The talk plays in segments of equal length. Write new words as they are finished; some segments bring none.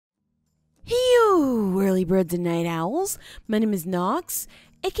early birds and night owls. My name is Nox,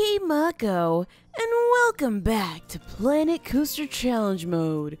 aka Mako, and welcome back to Planet Coaster Challenge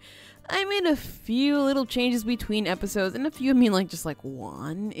mode. I made a few little changes between episodes, and a few I mean like just like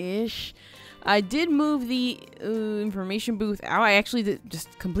one-ish. I did move the information booth out. I actually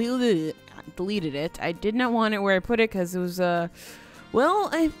just completely deleted it. I did not want it where I put it because it was, well,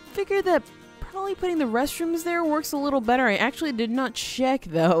 I figured that probably putting the restrooms there works a little better. I actually did not check,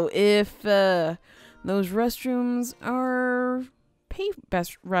 though, if those restrooms are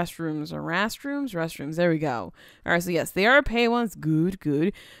best restrooms or restrooms. There we go. All right, so yes, they are pay ones.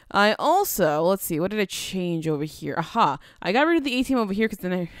 Good. I also, let's see, what did I change over here? Aha, I got rid of the ATM over here because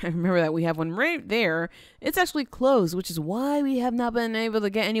then I remember that we have one right there. It's actually closed, which is why we have not been able to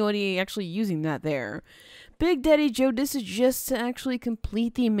get anybody actually using that there. Big Daddy Joe, this is just to actually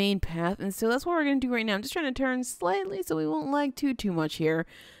complete the main path, and so that's what we're going to do right now. I'm just trying to turn slightly so we won't lag too much here,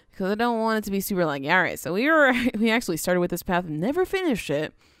 because I don't want it to be super laggy. Alright, so we actually started with this path and never finished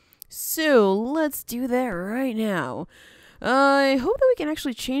it, so let's do that right now. I hope that we can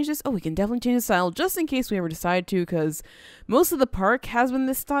actually change this. Oh, we can definitely change the style, just in case we ever decide to, because most of the park has been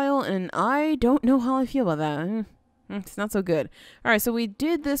this style, and I don't know how I feel about that. It's not so good. Alright, so we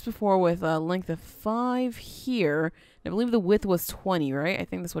did this before with a length of 5 here. I believe the width was 20, right? I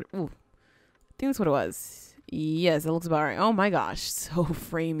think that's what it was. Yes, it looks about right. Oh my gosh, so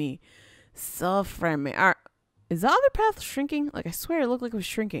framey. So framey. Alright, is the other path shrinking? Like, I swear it looked like it was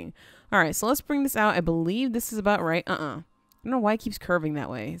shrinking. Alright, so let's bring this out. I believe this is about right. I don't know why it keeps curving that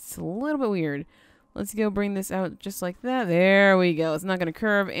way. It's a little bit weird. Let's go bring this out just like that. There we go. It's not going to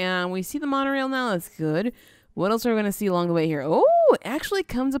curve. And we see the monorail now. That's good. What else are we going to see along the way here? Oh, it actually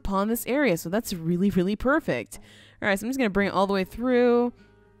comes upon this area, so that's really perfect. All right, so I'm just going to bring it all the way through.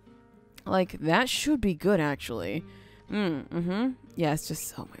 Like, that should be good, actually. Yeah, it's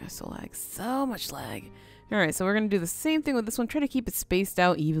just, oh my gosh, so much lag. All right, so we're going to do the same thing with this one. Try to keep it spaced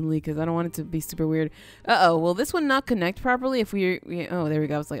out evenly because I don't want it to be super weird. Uh-oh, will this one not connect properly if oh, there we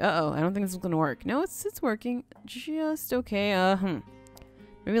go. I was like, uh-oh, I don't think this is going to work. No, it's working just okay.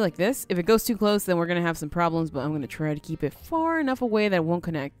 Maybe like this. If it goes too close, then we're going to have some problems, but I'm going to try to keep it far enough away that it won't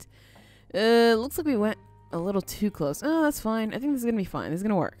connect. Looks like we went a little too close. Oh, that's fine. I think this is going to be fine. This is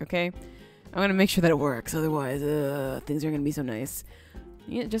going to work, okay? I'm going to make sure that it works. Otherwise, things aren't going to be so nice.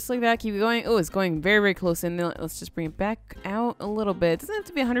 Yeah, just like that. Keep it going. Oh, it's going very close in. Let's just bring it back out a little bit. It doesn't have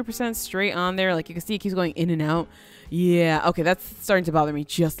to be 100% straight on there. Like, you can see it keeps going in and out. Yeah, okay, that's starting to bother me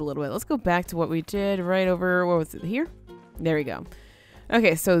just a little bit. Let's go back to what we did right over, what was it, here? There we go.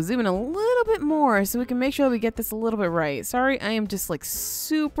 Okay, so zoom in a little bit more so we can make sure that we get this a little bit right. Sorry, I am just like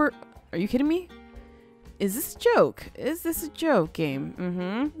super... Are you kidding me? Is this a joke? Is this a joke, game?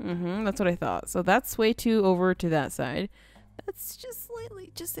 That's what I thought. So that's way too over to that side. That's just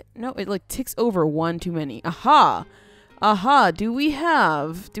slightly... No, it like ticks over one too many. Aha! Aha! Do we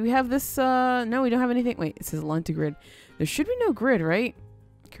have this... No, we don't have anything. Wait, it says line to grid. There should be no grid, right?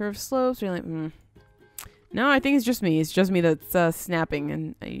 Curve slopes. Or like... No, I think it's just me. It's just me that's snapping,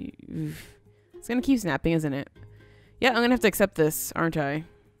 and it's gonna keep snapping, isn't it? Yeah, I'm gonna have to accept this, aren't I?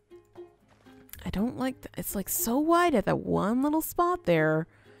 I don't like it's like so wide at that one little spot there.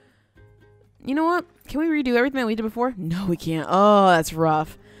 You know what? Can we redo everything that we did before? No, we can't. Oh, that's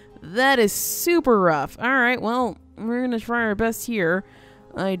rough. That is super rough. All right, well, we're gonna try our best here.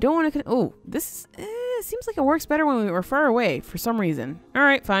 I don't want to... Oh, this seems like it works better when we were far away for some reason. All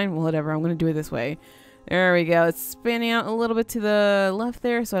right, fine. Well, whatever. I'm gonna do it this way. There we go. It's spanning out a little bit to the left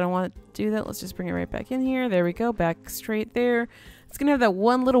there, so I don't want to do that. Let's just bring it right back in here. There we go. Back straight there. It's going to have that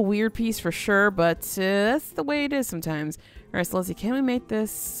one little weird piece for sure, but that's the way it is sometimes. All right, so let's see. Can we make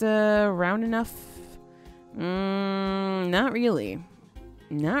this round enough? Not really.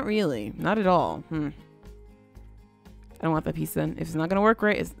 Not really. Not at all. I don't want that piece then. If it's not going to work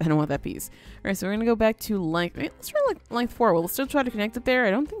right, I don't want that piece. All right, so we're going to go back to length. Let's try length 4. Will it still try to connect it there?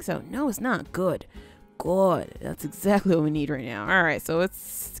 I don't think so. No, it's not. Good. Good. That's exactly what we need right now. All right, so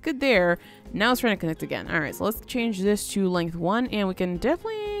it's good there. Now it's trying to connect again. All right, so let's change this to length 1, and we can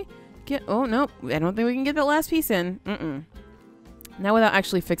definitely get... Oh, no. I don't think we can get that last piece in. Not without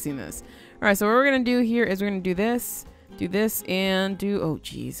actually fixing this. All right, so what we're going to do here is we're going to do this, and do... Oh,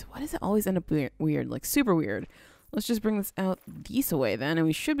 geez. Why does it always end up weird? Like, super weird. Let's just bring this out this way then, and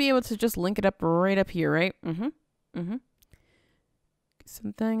we should be able to just link it up right up here, right?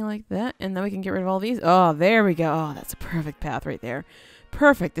 Something like that, and then we can get rid of all these. Oh, there we go. Oh, that's a perfect path right there.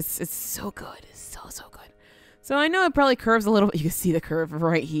 Perfect. It's so good. It's so good. So I know it probably curves a little bit. You can see the curve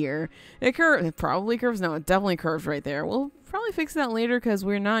right here. It probably curves. No, it definitely curves right there. We'll probably fix that later because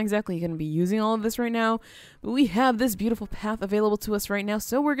we're not exactly going to be using all of this right now. But we have this beautiful path available to us right now.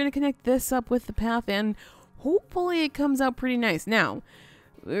 So we're going to connect this up with the path and hopefully it comes out pretty nice. Now,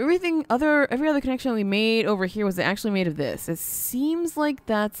 every other connection we made over here was actually made of this. It seems like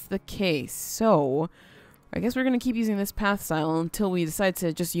that's the case. So I guess we're going to keep using this path style until we decide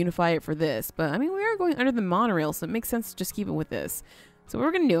to just unify it for this. But, I mean, we are going under the monorail, so it makes sense to just keep it with this. So what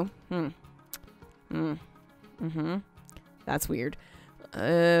we're going to do... That's weird. I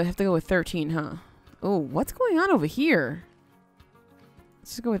have to go with 13, huh? Oh, what's going on over here?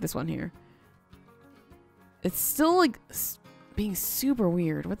 Let's just go with this one here. It's still, like, being super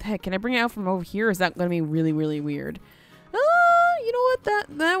weird. What the heck? Can I bring it out from over here, or is that going to be really, really weird? You know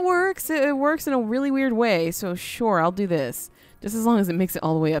what? That works. It works in a really weird way. So sure, I'll do this. Just as long as it makes it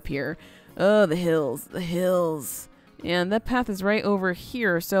all the way up here. Oh, the hills. The hills. And that path is right over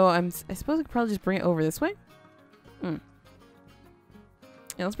here. So I suppose I could probably just bring it over this way. Yeah,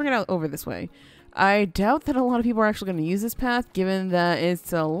 let's bring it out over this way. I doubt that a lot of people are actually going to use this path, given that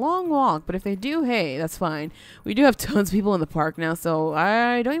it's a long walk. But if they do, hey, that's fine. We do have tons of people in the park now, so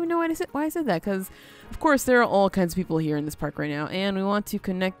I don't even know why I said that, because, of course, there are all kinds of people here in this park right now. And we want to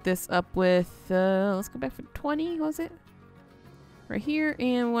connect this up with, let's go back for 20, what was it? Right here,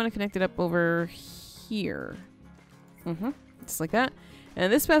 and we want to connect it up over here. Just like that.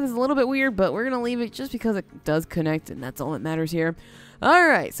 And this path is a little bit weird, but we're going to leave it just because it does connect, and that's all that matters here.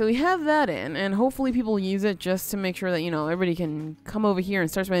 Alright, so we have that in, and hopefully people use it just to make sure that, you know, everybody can come over here and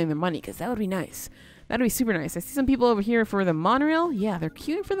start spending their money, because that would be nice. That would be super nice. I see some people over here for the monorail. Yeah, they're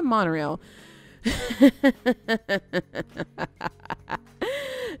queuing for the monorail.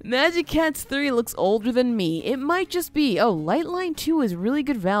 Magic Cats 3 looks older than me. It might just be. Oh, Light Line 2 is really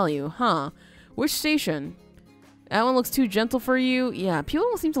good value, huh? Which station? That one looks too gentle for you? Yeah, people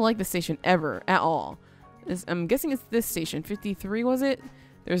don't seem to like this station ever, at all. I'm guessing it's this station. 53, was it?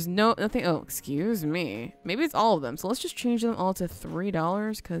 There's nothing. Oh, excuse me. Maybe it's all of them. So let's just change them all to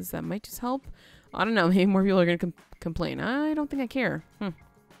 $3 because that might just help. I don't know. Maybe more people are going to complain. I don't think I care.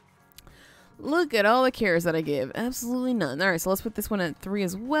 Look at all the cares that I give. Absolutely none. All right, so let's put this one at 3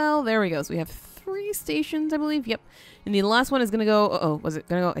 as well. There we go. So we have 3 stations, I believe. Yep. And the last one is going to go... Uh-oh. Was it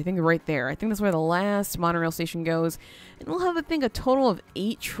going to go? I think right there. I think that's where the last monorail station goes. And we'll have, I think, a total of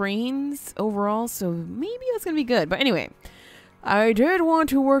 8 trains overall. So maybe that's going to be good. But anyway, I did want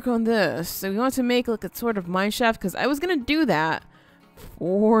to work on this. So we want to make like a sort of mine shaft because I was going to do that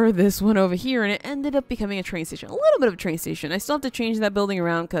for this one over here. And it ended up becoming a train station. A little bit of a train station. I still have to change that building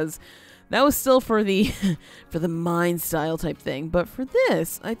around because... that was still for the for the mine style type thing. But for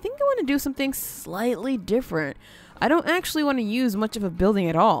this, I think I want to do something slightly different. I don't actually want to use much of a building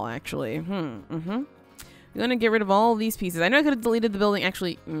at all, actually. I'm going to get rid of all these pieces. I know I could have deleted the building.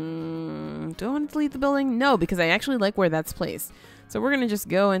 Actually, do I want to delete the building? No, because I actually like where that's placed. So we're going to just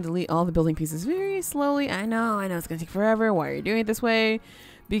go and delete all the building pieces very slowly. I know it's going to take forever. Why are you doing it this way?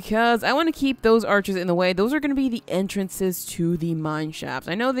 Because I want to keep those arches in the way. Those are going to be the entrances to the mine shafts.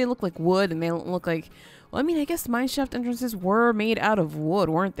 I know they look like wood and they don't look like... well, I mean, I guess mine shaft entrances were made out of wood,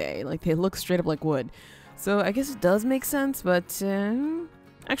 weren't they? Like, they look straight up like wood. So I guess it does make sense, but...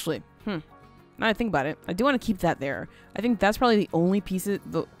 actually, now I think about it, I do want to keep that there. I think that's probably the only pieces...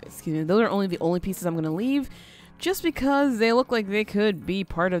 excuse me, those are only the only pieces I'm going to leave. Just because they look like they could be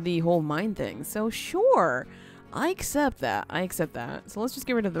part of the whole mine thing. So, sure... I accept that. I accept that. So let's just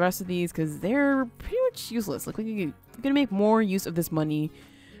get rid of the rest of these because they're pretty much useless. Like, we're gonna make more use of this money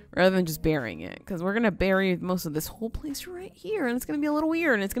rather than just burying it. Because we're gonna bury most of this whole place right here, and it's gonna be a little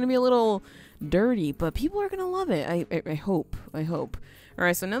weird and it's gonna be a little dirty. But people are gonna love it. I hope. I hope. All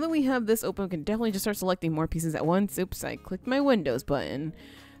right. So now that we have this open, we can definitely just start selecting more pieces at once. Oops! I clicked my Windows button.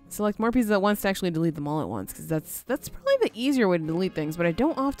 Select more pieces at once to actually delete them all at once because that's probably the easier way to delete things. But I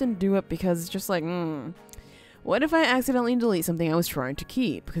don't often do it because it's just like what if I accidentally delete something I was trying to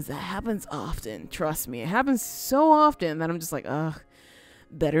keep? Because that happens often. Trust me. It happens so often that I'm just like, ugh,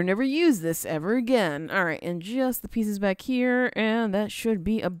 better never use this ever again. All right, and just the pieces back here, and that should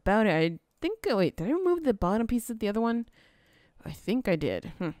be about it. I think, oh, wait, did I remove the bottom piece of the other one? I think I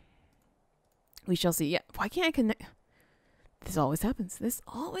did. We shall see. Yeah, why can't I connect? This always happens. This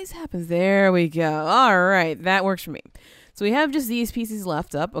always happens. There we go. All right, that works for me. So we have just these pieces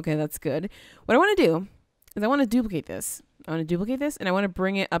left up. Okay, that's good. What I want to do is I want to duplicate this. I want to duplicate this, and I want to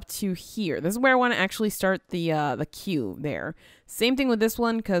bring it up to here. This is where I want to actually start the queue there. Same thing with this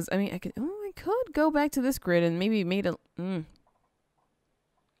one, because, I mean, I could go back to this grid and maybe made a...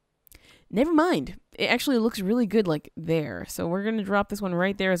 Never mind. It actually looks really good like there. So we're going to drop this one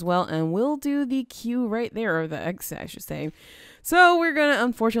right there as well. And we'll do the Q right there, or the X, I should say. So we're going to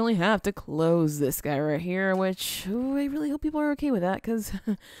unfortunately have to close this guy right here, which I really hope people are okay with that, because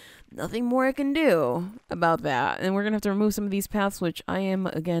nothing more I can do about that. And we're going to have to remove some of these paths, which I am,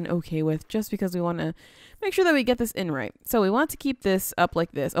 again, okay with, just because we want to make sure that we get this in right. So we want to keep this up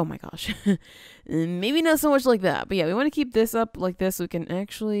like this. Oh my gosh. Maybe not so much like that. But yeah, we want to keep this up like this so we can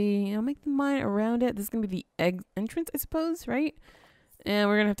actually, you know, make the mine around it. This is going to be the egg entrance, I suppose, right? And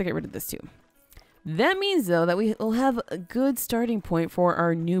we're going to have to get rid of this too. That means, though, that we will have a good starting point for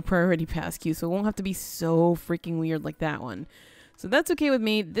our new priority pass queue, so it won't have to be so freaking weird like that one. So that's okay with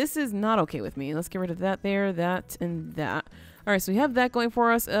me. This is not okay with me. Let's get rid of that there, that, and that. All right, so we have that going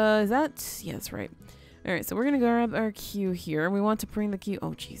for us. Is that? Yeah, that's right. All right, so we're going to grab our queue here. We want to bring the queue.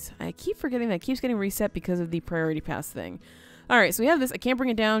 Oh, jeez. I keep forgetting that it keeps getting reset because of the priority pass thing. All right, so we have this. I can't bring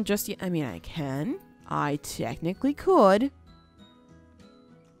it down just yet. I mean, I can. I technically could.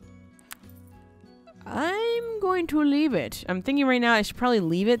 I'm going to leave it. I'm thinking right now I should probably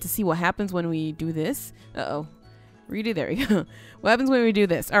leave it to see what happens when we do this. Uh-oh. Redo. There we go. What happens when we do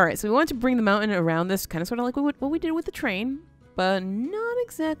this? All right, so we want to bring the mountain around this, kind of sort of like what we did with the train, but not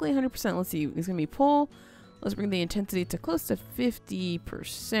exactly 100%. Let's see. It's going to be pull. Let's bring the intensity to close to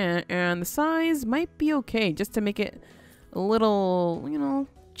 50%, and the size might be okay, just to make it a little, you know,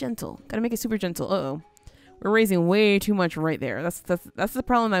 gentle. Got to make it super gentle. Uh-oh. We're raising way too much right there. That's the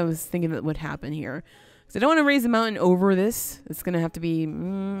problem I was thinking that would happen here. So I don't want to raise the mountain over this. It's going to have to be,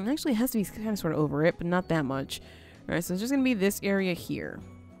 actually it has to be kind of sort of over it, but not that much. All right, so it's just going to be this area here.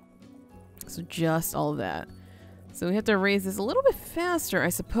 So just all of that. So we have to raise this a little bit faster, I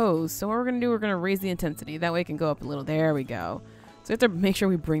suppose. So what we're going to do, we're going to raise the intensity. That way it can go up a little. There we go. So we have to make sure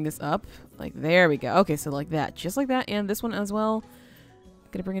we bring this up. Like, there we go. Okay, so like that. Just like that. And this one as well.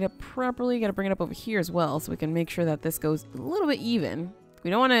 Gotta bring it up properly. Gotta bring it up over here as well, so we can make sure that this goes a little bit even. We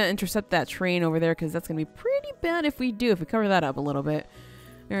don't want to intercept that train over there, because that's gonna be pretty bad if we do, if we cover that up a little bit.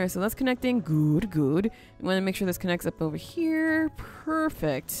 Alright, so that's connecting. Good, good. We want to make sure this connects up over here.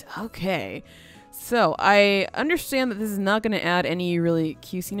 Perfect. Okay. So, I understand that this is not going to add any really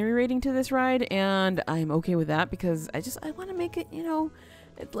Q scenery rating to this ride, and I'm okay with that, because I want to make it, you know,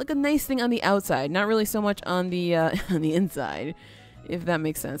 it's like a nice thing on the outside, not really so much on the on the inside. If that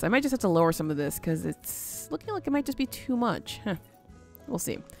makes sense. I might just have to lower some of this because it's looking like it might just be too much. Huh. We'll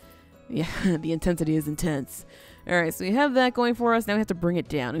see. Yeah, the intensity is intense. Alright, so we have that going for us. Now we have to bring it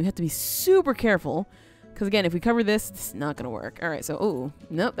down. We have to be super careful because, again, if we cover this, it's not going to work. Alright, so, oh,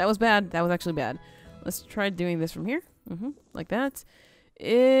 nope, that was bad. That was actually bad. Let's try doing this from here. Like that.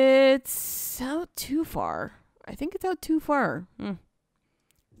 It's out too far. I think it's out too far. So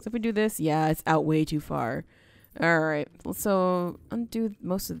if we do this, yeah, it's out way too far. Alright, so undo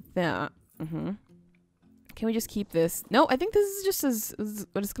most of that. Can we just keep this? No, I think this is just as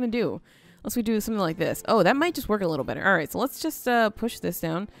what it's going to do. Unless we do something like this. Oh, that might just work a little better. Alright, so let's just push this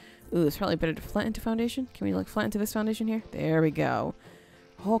down. Ooh, it's probably better to flatten to foundation. Can we like flatten to this foundation here? There we go.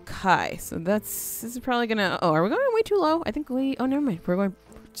 Okay, so this is probably going to... Oh, are we going way too low? I think we... Oh, never mind. We're going...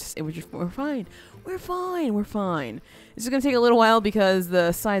 We're fine. We're fine. We're fine. This is going to take a little while because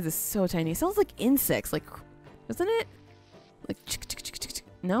the size is so tiny. It sounds like insects. Like... Doesn't it? Like,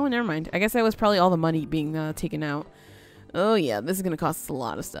 no, never mind. I guess that was probably all the money being taken out. Oh yeah, this is gonna cost us a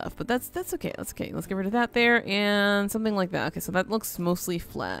lot of stuff, but that's okay. That's okay. Let's get rid of that there and something like that. Okay, so that looks mostly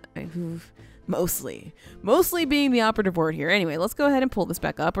flat. Mostly being the operative word here. Anyway, let's go ahead and pull this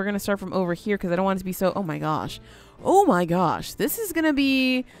back up. We're gonna start from over here because I don't want it to be so. Oh my gosh, this is gonna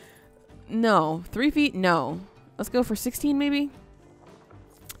be 3 feet. No, let's go for 16 maybe.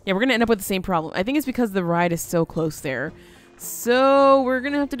 Yeah, we're going to end up with the same problem. I think it's because the ride is so close there. So we're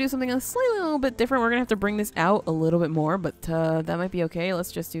going to have to do something a little bit different. We're going to have to bring this out a little bit more, but that might be okay.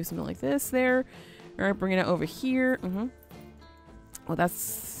 Let's just do something like this there. All right, bring it out over here. Well,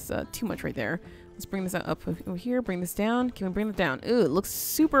 that's too much right there. Let's bring this up over here. Bring this down. Can we bring it down? Ooh, it looks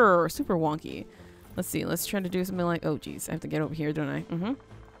super, super wonky. Let's see. Let's try to do something like... Oh, geez. I have to get over here, don't I?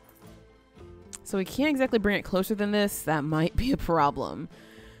 So we can't exactly bring it closer than this. That might be a problem.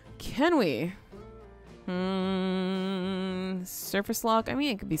 Can we? Surface lock? I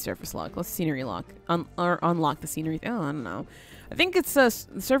mean, it could be surface lock. Let's scenery lock. Or unlock the scenery. Oh, I don't know. I think it's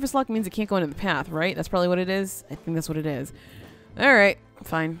surface lock means it can't go into the path, right? That's probably what it is. I think that's what it is. Alright,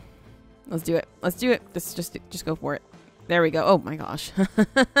 fine. Let's do it. Let's do it. Just go for it. There we go. Oh my gosh.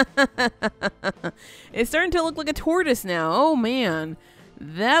 It's starting to look like a tortoise now. Oh man.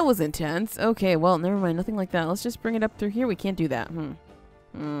 That was intense. Okay, well, never mind. Nothing like that. Let's just bring it up through here. We can't do that.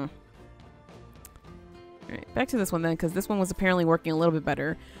 Alright, back to this one then, because this one was apparently working a little bit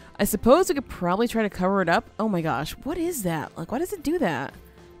better. I suppose we could probably try to cover it up. Oh my gosh, what is that? Like, why does it do that?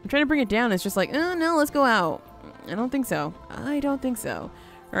 I'm trying to bring it down. It's just like, oh no, let's go out. I don't think so. I don't think so.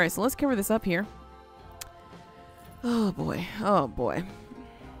 All right, so let's cover this up here. Oh boy. Oh boy.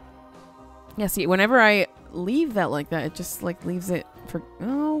 Yeah, see, whenever I leave that like that, it just like leaves it for,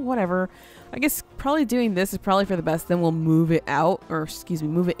 oh, whatever. I guess probably doing this is probably for the best. Then we'll move it out, or excuse me,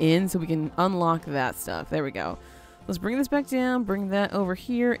 move it in so we can unlock that stuff. There we go. Let's bring this back down, bring that over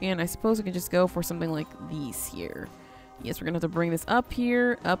here, and I suppose we can just go for something like these here. Yes, we're going to have to bring this up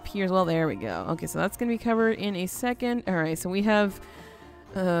here as well. There we go. Okay, so that's going to be covered in a second. All right, so we have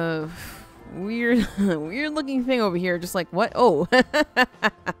weird weird looking thing over here. Just like, what? Oh.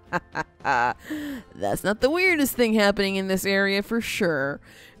 That's not the weirdest thing happening in this area for sure.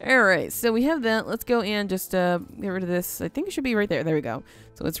 All right, so we have that. Let's go and just get rid of this. I think it should be right there. There we go.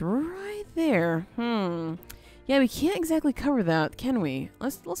 So it's right there. Yeah, we can't exactly cover that, can we?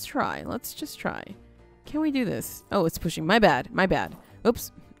 Let's try. Let's just try. Can we do this? Oh, it's pushing. My bad. My bad.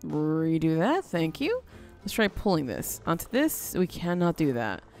 Oops. Redo that. Thank you. Let's try pulling this onto this. We cannot do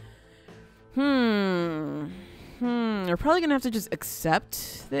that. We're probably gonna have to just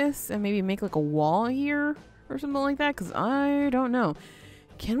accept this and maybe make like a wall here or something like that, because I don't know.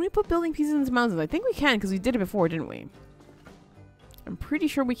 Can we put building pieces into mountains? I think we can, because we did it before, didn't we? I'm pretty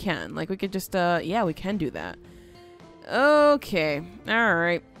sure we can. Like, we could just, yeah, we can do that. Okay.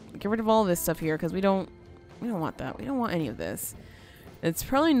 Alright. Get rid of all this stuff here, because we don't want that. We don't want any of this. It's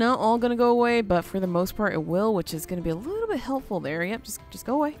probably not all going to go away, but for the most part it will, which is going to be a little bit helpful there. Yep, just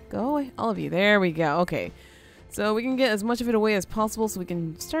go away. Go away. All of you. There we go. Okay. So we can get as much of it away as possible so we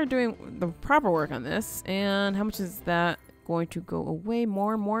can start doing the proper work on this. And how much is that going to go away?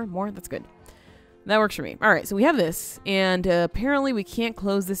 More. That's good. That works for me. All right, so we have this, and apparently we can't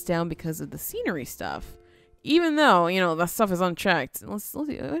close this down because of the scenery stuff. Even though, you know, that stuff is unchecked. Let's see. What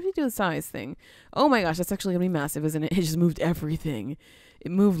if we do the size thing? Oh my gosh, that's actually going to be massive, isn't it? It just moved everything.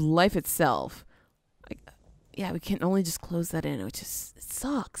 It moved life itself. Yeah, we can only just close that in, which is, it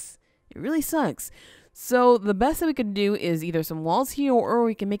sucks. It really sucks. So the best that we could do is either some walls here, or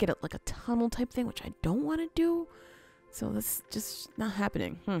we can make it like a tunnel type thing, which I don't want to do. So that's just not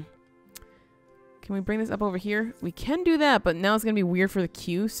happening. Can we bring this up over here? We can do that, but now it's going to be weird for the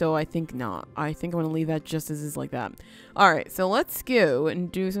queue, so I think not. I think I'm going to leave that just as is like that. Alright, so let's go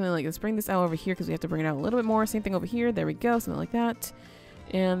and do something like, let's bring this out over here because we have to bring it out a little bit more. Same thing over here. There we go. Something like that.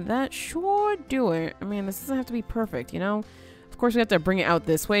 And that should do it. I mean, this doesn't have to be perfect, you know? Of course, we have to bring it out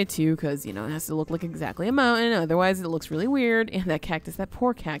this way, too, because, you know, it has to look like exactly a mountain. Otherwise, it looks really weird. And that cactus, that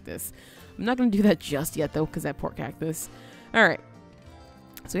poor cactus. I'm not going to do that just yet, though, because that poor cactus. Alright.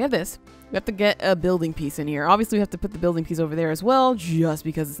 So we have this. We have to get a building piece in here. Obviously, we have to put the building piece over there as well, just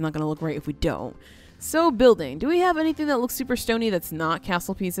because it's not going to look right if we don't. So, building. Do we have anything that looks super stony that's not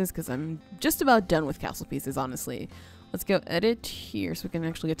castle pieces? Because I'm just about done with castle pieces, honestly. Let's go edit here so we can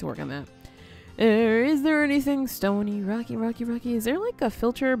actually get to work on that. Is there anything stony, rocky? Is there like a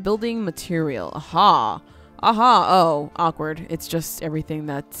filter building material? Aha. Oh, awkward. It's just everything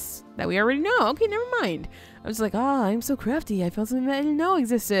that we already know. Okay, never mind. I was like, I'm so crafty. I found something that I didn't know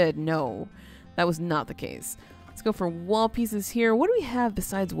existed. No, that was not the case. Let's go for wall pieces here. What do we have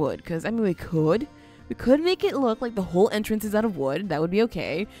besides wood? Because, I mean, we could make it look like the whole entrance is out of wood. That would be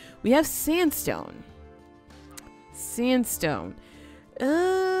okay. We have sandstone.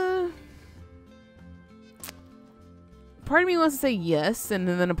 Part of me wants to say yes, and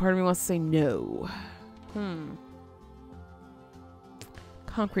then a part of me wants to say no.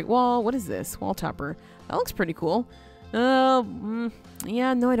 Concrete wall. What is this? Wall topper. That looks pretty cool. Yeah,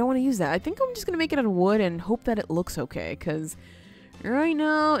 no, I don't want to use that. I think I'm just going to make it out of wood and hope that it looks okay, because right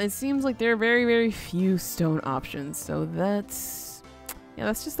now it seems like there are very, very few stone options. So that's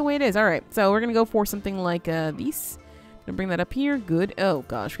just the way it is. All right, so we're going to go for something like these. I'm going to bring that up here. Good. Oh,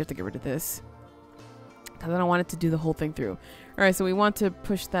 gosh, we have to get rid of this, because I don't want it to do the whole thing through. All right, so we want to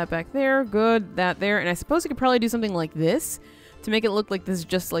push that back there. Good, that there. And I suppose we could probably do something like this to make it look like this is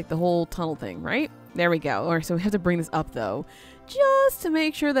just like the whole tunnel thing, right? There we go. All right, so we have to bring this up, though, just to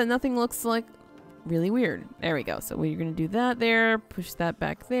make sure that nothing looks like really weird. There we go. So we're going to do that there. Push that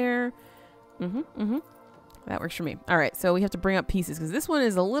back there. That works for me. All right, so we have to bring up pieces, because this one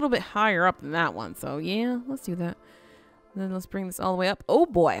is a little bit higher up than that one. So, yeah, let's do that. Then let's bring this all the way up. Oh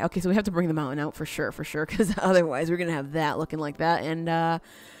boy. Okay, so we have to bring the mountain out for sure, because otherwise we're going to have that looking like that, and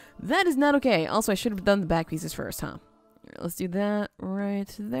that is not okay. Also, I should have done the back pieces first, huh? Let's do that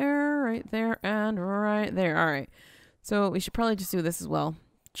right there, and right there. All right. So we should probably just do this as well,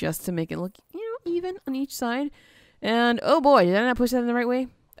 just to make it look, you know, even on each side. And oh boy, did I not push that in the right way?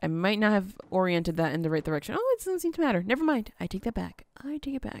 I might not have oriented that in the right direction. Oh, it doesn't seem to matter. Never mind. I take that back. I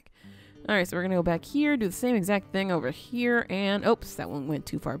take it back. All right, so we're going to go back here, do the same exact thing over here, and oops, that one went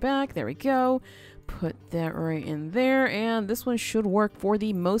too far back. There we go. Put that right in there, and this one should work for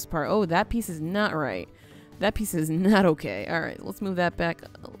the most part. Oh, that piece is not right. That piece is not okay. All right, let's move that back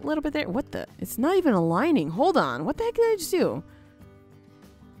a little bit there. What the? It's not even aligning. Hold on. What the heck did I just do?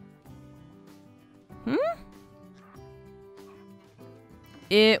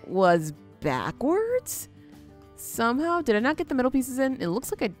 It was backwards? Somehow? Did I not get the middle pieces in? It looks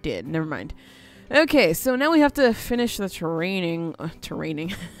like I did. Never mind. Okay, so now we have to finish the terraining.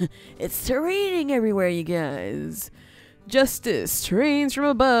 Terraining. It's terraining everywhere, you guys. Justice terrains from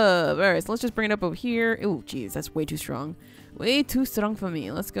above. Alright, so let's just bring it up over here. Oh, geez, that's way too strong. Way too strong for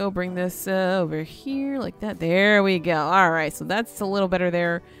me. Let's go bring this over here like that. There we go. Alright, so that's a little better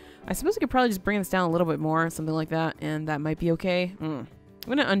there. I suppose I could probably just bring this down a little bit more, something like that, and that might be okay. I'm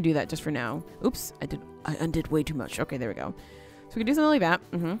gonna undo that just for now. Oops, I undid way too much. Okay, there we go. So we can do something like that.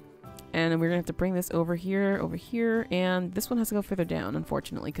 And then we're gonna have to bring this over here, and this one has to go further down,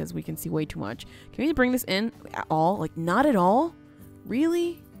 unfortunately, because we can see way too much. Can we bring this in at all? Like, not at all?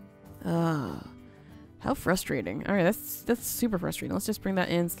 Really? How frustrating. All right, that's super frustrating. Let's just bring that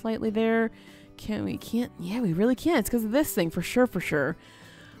in slightly there. Can't. Yeah, we really can't. It's because of this thing, for sure.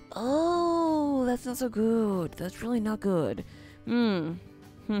 Oh, that's not so good. That's really not good. Trying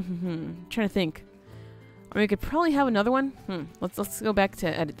to think. I mean, we could probably have another one. Let's go back to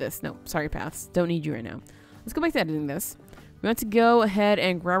edit this. No, sorry, paths. Don't need you right now. Let's go back to editing this. We want to go ahead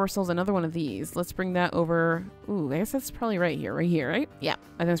and grab ourselves another one of these. Let's bring that over. Ooh, I guess that's probably right here. Right here, right? Yeah,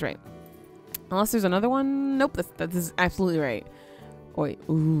 I think that's right. Unless there's another one. Nope, that is absolutely right. Wait,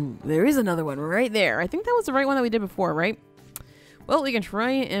 ooh, there is another one right there. I think that was the right one that we did before, right? Well, we can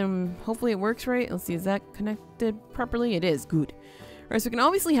try it and hopefully it works right. Let's see, is that connected properly? It is. Good. All right, so we can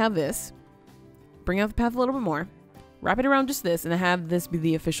obviously have this. Bring out the path a little bit more. Wrap it around just this and have this be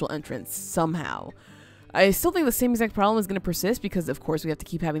the official entrance somehow. I still think the same exact problem is going to persist because, of course, we have to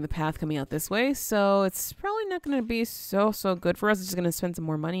keep having the path coming out this way. So it's probably not going to be so good for us. It's just going to spend some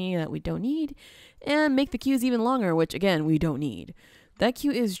more money that we don't need and make the queues even longer, which, again, we don't need. That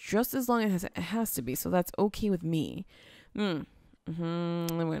queue is just as long as it has to be, so that's okay with me. I'm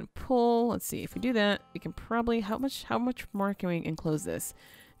going to pull. Let's see. If we do that, we can probably... How much more can we enclose this?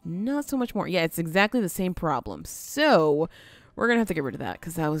 Not so much more. Yeah, it's exactly the same problem. So... we're going to have to get rid of that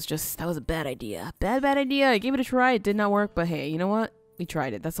because that was a bad idea. Bad idea. I gave it a try. It did not work, but hey, you know what? We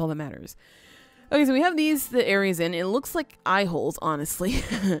tried it. That's all that matters. Okay, so we have the areas in. It looks like eye holes, honestly.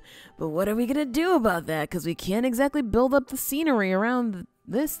 But what are we going to do about that? Because we can't exactly build up the scenery around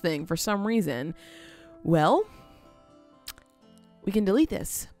this thing for some reason. Well, we can delete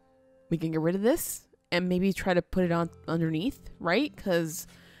this. We can get rid of this and maybe try to put it on underneath, right? Because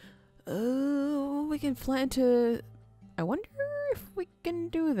we can flatten to... I wonder if we can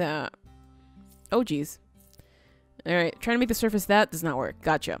do that. Oh, geez. Alright, trying to make the surface that does not work.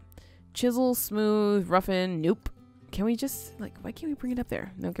 Gotcha. Chisel, smooth, roughen, nope. Can we just, like, why can't we bring it up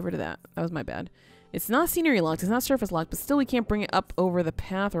there? No, get rid of that. That was my bad. It's not scenery locked, it's not surface locked, but still we can't bring it up over the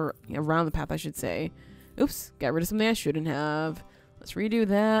path, or around the path, I should say. Oops, got rid of something I shouldn't have. Let's redo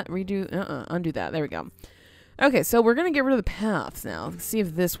that, undo that. There we go. Okay, so we're going to get rid of the paths now. Let's see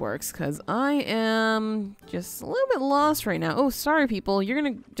if this works, because I am just a little bit lost right now. Oh, sorry, people. You're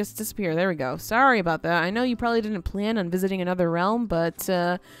going to just disappear. There we go. Sorry about that. I know you probably didn't plan on visiting another realm, but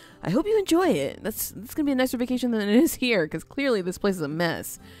I hope you enjoy it. That's going to be a nicer vacation than it is here, because clearly this place is a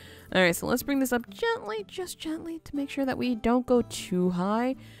mess. All right, so let's bring this up gently, just gently, to make sure that we don't go too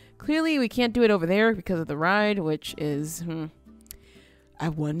high. Clearly, we can't do it over there because of the ride, which is... I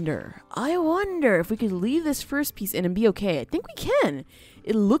wonder if we could leave this first piece in and be okay. I think we can.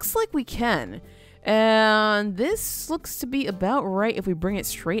 It looks like we can. And this looks to be about right if we bring it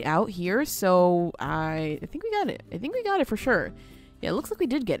straight out here. So I think we got it. I think we got it for sure. Yeah, it looks like we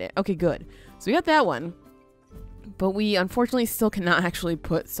did get it. Okay, good. So we got that one. But we unfortunately still cannot actually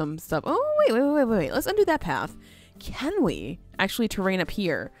put some stuff. Oh, wait. Let's undo that path. Can we actually terrain up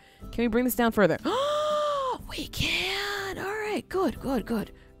here? Can we bring this down further? Oh, we can. All right,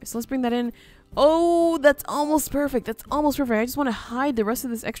 good. So let's bring that in. Oh, that's almost perfect. I just want to hide the rest of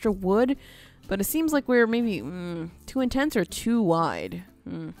this extra wood, but it seems like we're maybe too intense or too wide.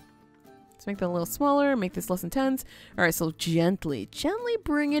 Let's make that a little smaller, make this less intense. All right, so gently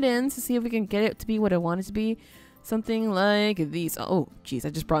bring it in to see if we can get it to be what I want it to be. Something like these. Oh, geez, I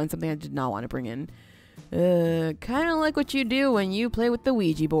just brought in something I did not want to bring in. Kind of like what you do when you play with the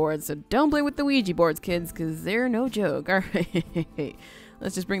Ouija boards. So don't play with the Ouija boards, kids, because they're no joke. All right,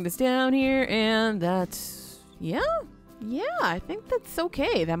 let's just bring this down here, and that's, yeah, Yeah, I think that's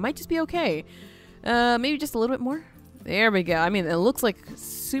okay. That might just be okay. Maybe just a little bit more. There we go. I mean, it looks like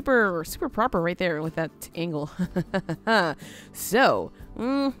super proper right there with that angle. So,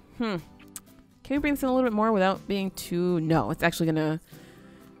 can we bring this in a little bit more without being too... No, it's actually gonna...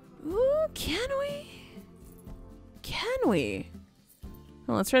 Ooh, can we? Can we?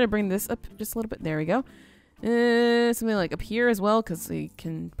 Well, let's try to bring this up just a little bit. There we go. Something like up here as well, because we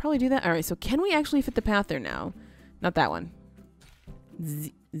can probably do that. All right, so can we actually fit the path there now? Not that one.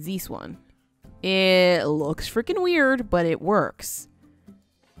 This one. It looks freaking weird, but it works.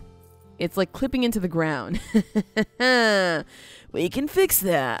 It's like clipping into the ground. We can fix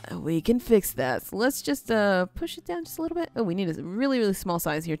that. We can fix that. So let's just push it down just a little bit. Oh, we need a really small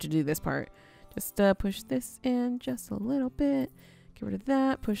size here to do this part. Just push this in just a little bit. Get rid of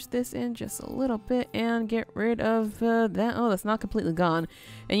that. Push this in just a little bit and get rid of that. Oh, that's not completely gone.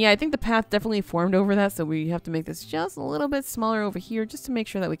 And yeah, I think the path definitely formed over that, so we have to make this just a little bit smaller over here just to make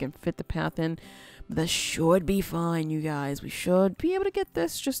sure that we can fit the path in. But this should be fine, you guys. We should be able to get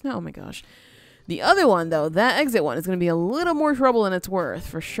this just now. Oh my gosh. The other one, though, that exit one is going to be a little more trouble than it's worth,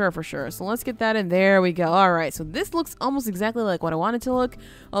 for sure, for sure. So let's get that in. There we go. All right, so this looks almost exactly like what I wanted to look,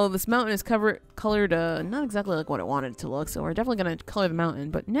 although this mountain is colored not exactly like what I wanted it to look, so we're definitely going to color the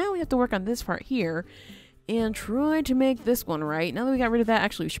mountain. But now we have to work on this part here and try to make this one right. Now that we got rid of that,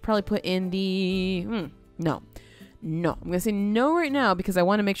 actually, we should probably put in the... No. I'm going to say no right now because I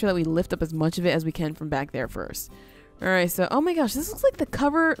want to make sure that we lift up as much of it as we can from back there first. Alright, so, oh my gosh, this looks like the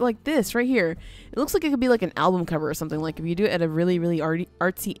cover, like this, right here. It looks like it could be like an album cover or something, like if you do it at a really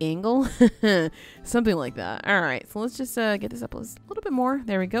artsy angle. Something like that. Alright, so let's just get this up a little bit more.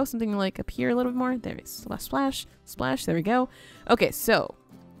 There we go, something like up here a little bit more. There we go, splash, there we go. Okay, so,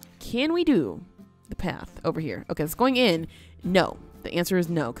 can we do the path over here? Okay, it's going in. No, the answer is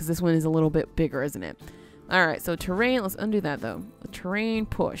no, because this one is a little bit bigger, isn't it? Alright, so terrain, let's undo that though. The terrain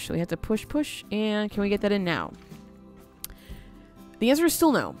push, so we have to push, and can we get that in now? The answer is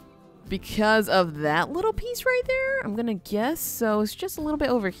still no, because of that little piece right there, I'm going to guess. So it's just a little bit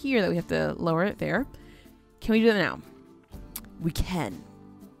over here that we have to lower it there. Can we do that now? We can.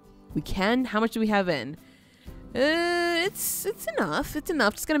 We can. How much do we have in? It's enough. It's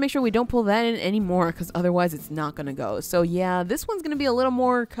enough. Just got to make sure we don't pull that in anymore, because otherwise it's not going to go. So yeah, this one's going to be a little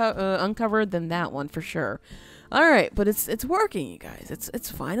more uncovered than that one for sure. All right, but it's working, you guys. It's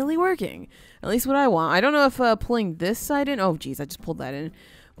finally working. At least what I want. I don't know if pulling this side in. Oh, geez, I just pulled that in.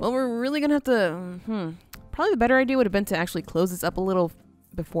 Well, we're really gonna have to. Probably the better idea would have been to actually close this up a little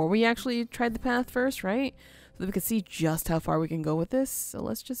before we actually tried the path first, right? So that we could see just how far we can go with this. So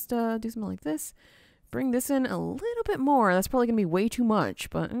let's just do something like this. Bring this in a little bit more. That's probably gonna be way too much,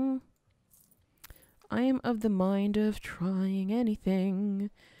 but I am of the mind of trying anything.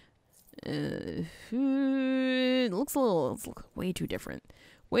 It looks way too different.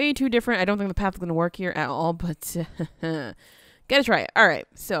 Way too different. I don't think the path is going to work here at all, but gotta try it. All right.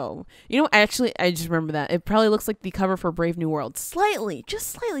 So, you know, actually, I just remember that. It probably looks like the cover for Brave New World. Slightly,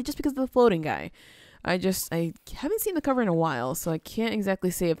 just because of the floating guy. I haven't seen the cover in a while, so I can't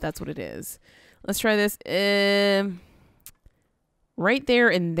exactly say if that's what it is. Let's try this. Right there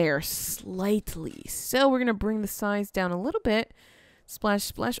and there, slightly. So we're going to bring the size down a little bit. Splash,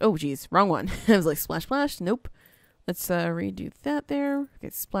 splash. Oh, geez. Wrong one. I was like, splash, splash. Nope. Let's redo that there.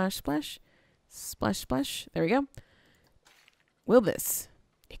 Okay, splash, splash. Splash, splash. There we go. Will this?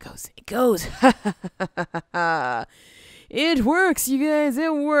 It goes. It goes. It works, you guys.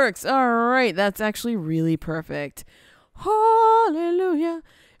 It works. All right. That's actually really perfect. Hallelujah.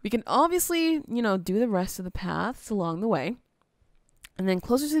 We can obviously, you know, do the rest of the paths along the way. And then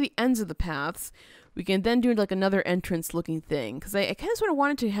closer to the ends of the paths, we can then do like another entrance looking thing. Because I kind of sort of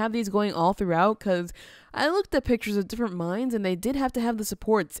wanted to have these going all throughout, because I looked at pictures of different mines and they did have to have the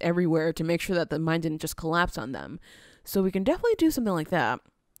supports everywhere to make sure that the mine didn't just collapse on them. So we can definitely do something like that.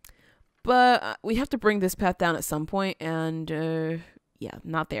 But we have to bring this path down at some point, and yeah,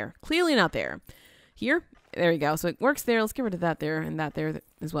 not there. Clearly not there. Here, there we go. So it works there. Let's get rid of that there and that there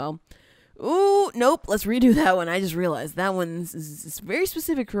as well. Ooh, nope. Let's redo that one. I just realized that one is very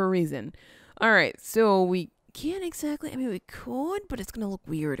specific for a reason. All right, so we can't exactly, I mean, we could, but it's going to look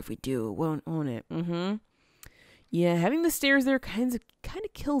weird if we do, won't it? Yeah, having the stairs there kind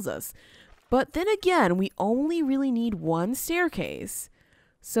of kills us. But then again, we only really need one staircase.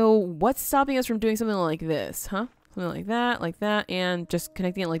 So what's stopping us from doing something like this, huh? Something like that, and just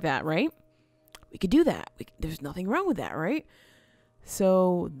connecting it like that, right? We could do that. There's nothing wrong with that, right?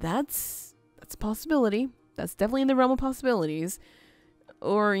 So that's a possibility. That's definitely in the realm of possibilities.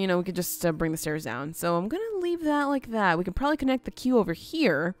 Or, you know, we could just bring the stairs down. So I'm going to leave that like that. We can probably connect the queue over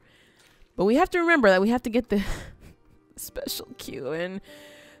here. But we have to remember that we have to get the special queue in.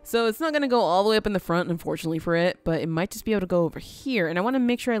 So it's not going to go all the way up in the front, unfortunately, for it, but it might just be able to go over here. And I want to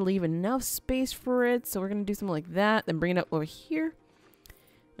make sure I leave enough space for it. So we're going to do something like that, then bring it up over here.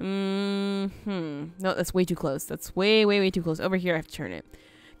 No, that's way too close. That's way, way, way too close. Over here, I have to turn it.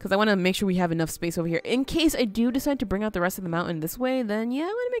 Because I want to make sure we have enough space over here. In case I do decide to bring out the rest of the mountain this way, then yeah, I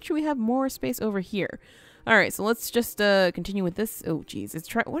want to make sure we have more space over here. Alright, so let's just continue with this. Oh, geez.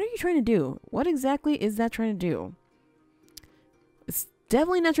 What are you trying to do? What exactly is that trying to do? It's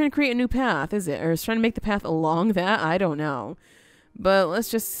definitely not trying to create a new path, is it? Or it's trying to make the path along that? I don't know. But let's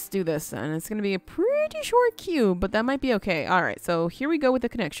just do this then. It's going to be a pretty short queue, but that might be okay. Alright, so here we go with the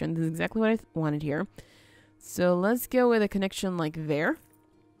connection. This is exactly what I wanted here. So let's go with a connection like there.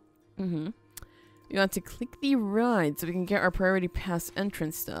 You want to click the ride so we can get our priority pass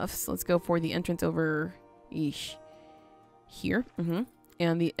entrance stuff. So let's go for the entrance over here.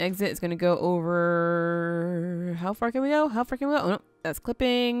 And the exit is going to go over... How far can we go? How far can we go? Oh, no, that's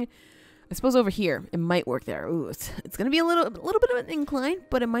clipping. I suppose over here. It might work there. Ooh, it's going to be a little bit of an incline,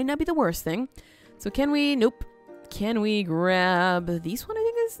 but it might not be the worst thing. So can we... Nope. Can we grab this one?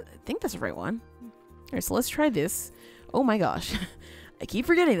 I think that's the right one. Alright, so let's try this. Oh my gosh. I keep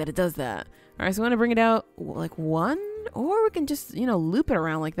forgetting that it does that. Alright, so I want to bring it out like one, or we can just, you know, loop it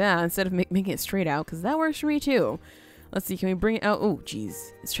around like that instead of making it straight out, because that works for me too. Let's see, can we bring it out? Oh,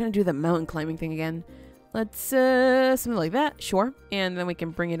 geez. It's trying to do the mountain climbing thing again. Let's, something like that, sure. And then we can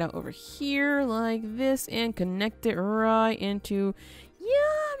bring it out over here like this and connect it right into...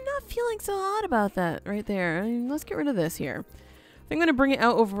 Yeah, I'm not feeling so hot about that right there. I mean, let's get rid of this here. I'm going to bring it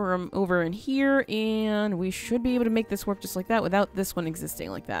out over in here, and we should be able to make this work just like that without this one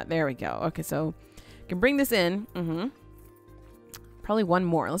existing like that. There we go. Okay, so I can bring this in. Probably one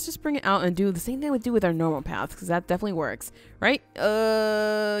more. Let's just bring it out and do the same thing we do with our normal paths, because that definitely works. Right?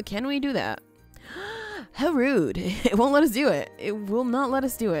 Can we do that? How rude. It won't let us do it. It will not let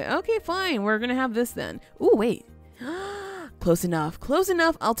us do it. Okay, fine. We're going to have this then. Ooh, wait. Close enough. Close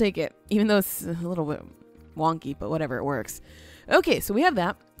enough. I'll take it. Even though it's a little bit wonky, but whatever, it works. Okay, so we have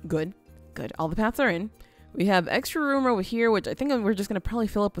that. Good. Good. All the paths are in. We have extra room over here, which I think we're just going to probably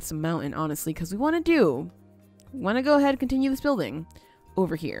fill up with some mountain, honestly, because we want to go ahead and continue this building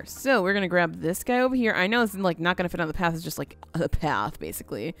over here. So we're going to grab this guy over here. I know it's like not going to fit on the path. It's just like a path,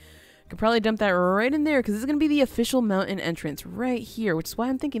 basically. Could probably dump that right in there, because this is going to be the official mountain entrance right here, which is why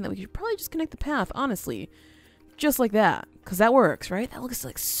I'm thinking that we should probably just connect the path, honestly. Just like that, because that works, right? That looks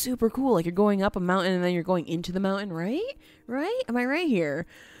like super cool. Like you're going up a mountain and then you're going into the mountain, right? Right? Am I right here?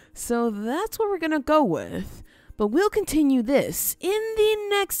 So that's what we're going to go with. But we'll continue this in the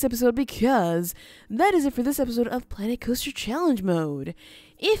next episode, because that is it for this episode of Planet Coaster Challenge Mode.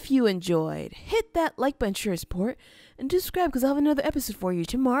 If you enjoyed, hit that like button, share, support, and subscribe, because I'll have another episode for you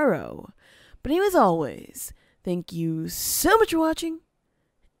tomorrow. But anyway, as always, thank you so much for watching,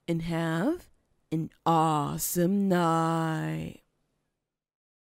 and have an awesome night.